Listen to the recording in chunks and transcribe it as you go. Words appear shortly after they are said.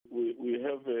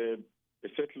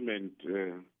settlement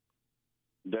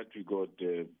that we got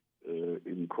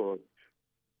in court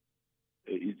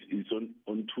is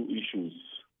on two issues.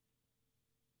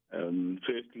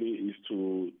 Firstly, is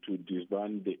to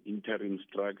disband the interim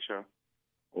structure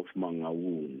of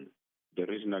Mangaung, the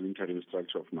regional interim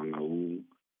structure of Mangaung,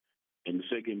 and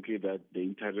secondly, that the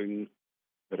interim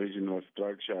regional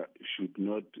structure should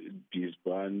not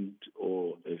disband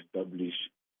or establish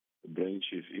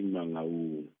branches in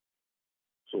Mangaung.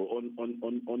 So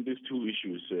on these two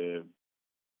issues,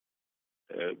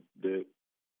 the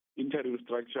interim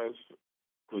structures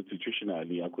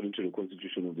constitutionally, according to the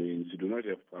constitution of the ANC, do not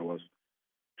have powers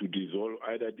to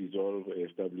either dissolve or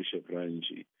establish a branch.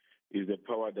 Is the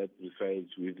power that resides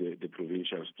with the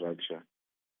provincial structure.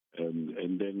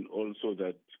 And then also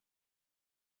that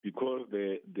because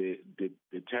the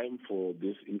time for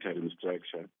this interim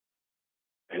structure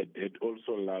had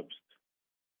also lapsed,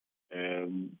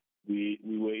 we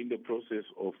were in the process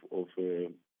of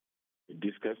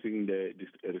discussing the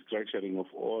restructuring of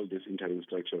all these interim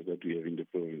structures that we have in the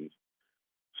province.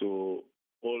 So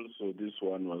also this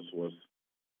one was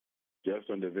just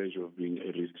on the verge of being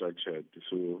restructured.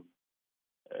 So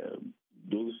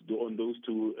on those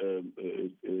two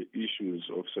issues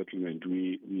of settlement,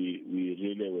 we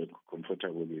really were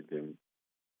comfortable with them.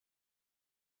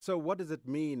 So what does it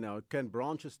mean now? Can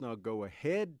branches now go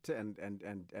ahead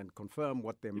and confirm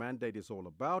what their mandate is all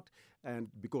about?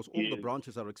 And because all the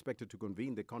branches are expected to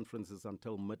convene their conferences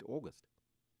until mid-August.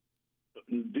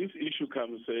 This issue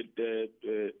comes in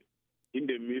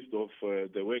the midst of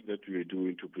the work that we are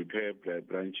doing to prepare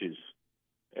branches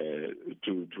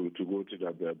to go to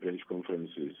the branch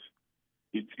conferences.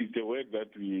 It's a work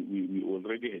that we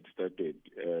already had started.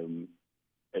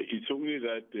 It's only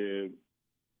that the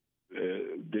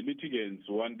litigants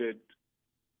wanted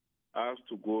us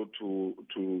to go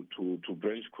to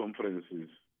branch conferences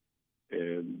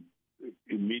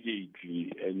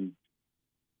immediately, and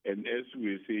as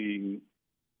we were saying,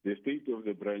 the state of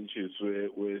the branches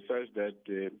were such that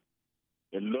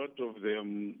a lot of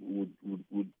them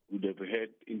would have had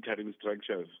interim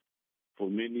structures for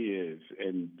many years,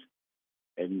 and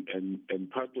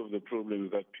part of the problem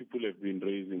that people have been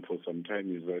raising for some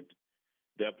time is that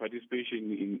their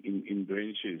participation in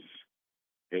branches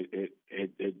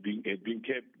had been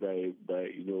kept by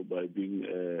being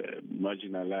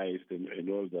marginalized and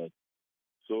all that.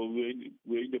 So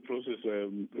we're in the process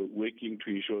of working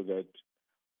to ensure that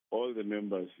all the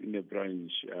members in the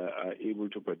branch are able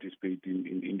to participate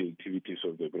in the activities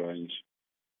of the branch,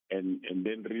 and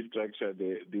then restructure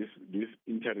these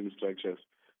interim structures.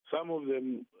 Some of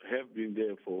them have been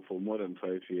there for more than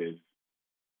 5 years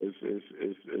as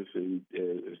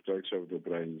a structure of the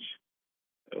branch.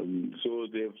 So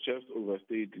they've just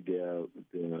overstayed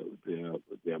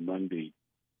their mandate,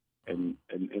 and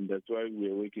that's why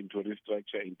we're working to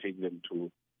restructure and take them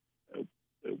to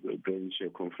branch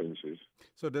conferences.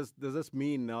 So does this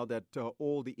mean now that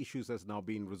all the issues has now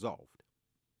been resolved?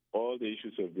 All the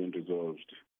issues have been resolved.